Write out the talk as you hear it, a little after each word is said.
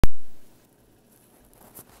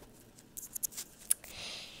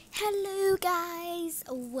Hello guys,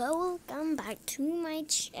 welcome back to my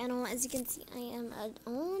channel. As you can see, I am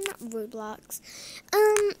on Roblox.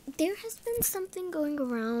 There has been something going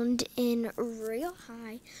around in Real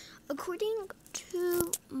High. According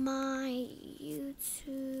to my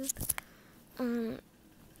YouTube, I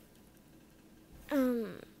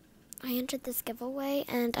entered this giveaway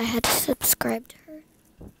and I had to subscribe to her.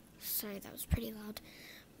 Sorry, that was pretty loud.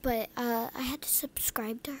 But I had to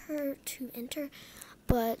subscribe to her to enter.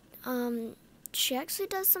 But she actually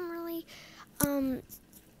does some really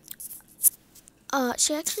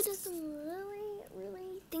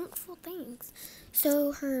really thankful things.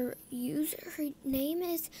 So her name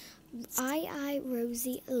is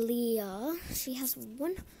Rosie Leah. She has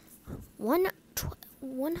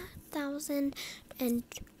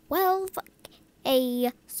 1,012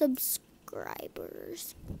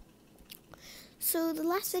 subscribers. So the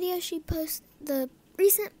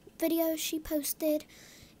recent video she posted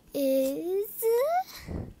is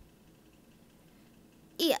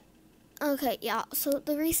so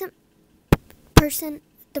the recent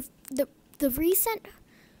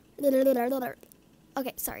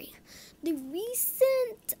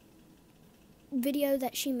video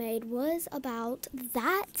that she made was about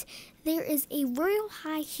that there is a Royal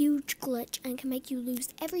High huge glitch and can make you lose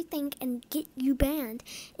everything and get you banned.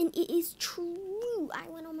 And it is true. I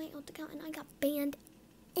went on my old account and I got banned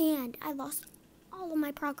and I lost all of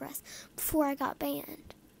my progress before I got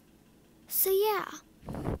banned. So yeah,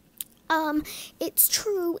 it's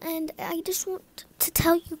true, and I just want to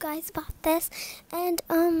tell you guys about this, and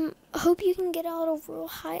hope you can get out of Real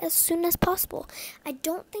High as soon as possible. I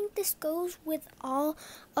don't think this goes with all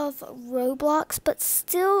of Roblox, but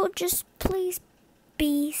still, just please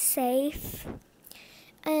be safe.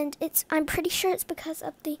 And I'm pretty sure it's because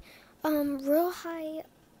of the Real High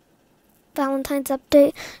Valentine's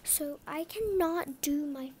update, so I cannot do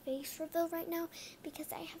my face reveal right now because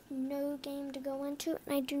I have no game to go into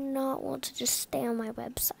and I do not want to just stay on my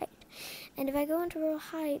website. And if I go into Real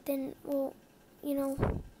High, then, well, you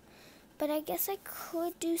know, but I guess I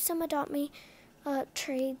could do some Adopt Me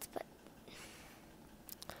trades, but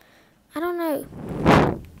I don't know.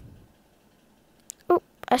 Oh,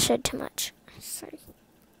 I said too much. Sorry.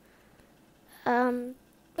 But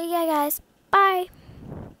yeah, guys, bye.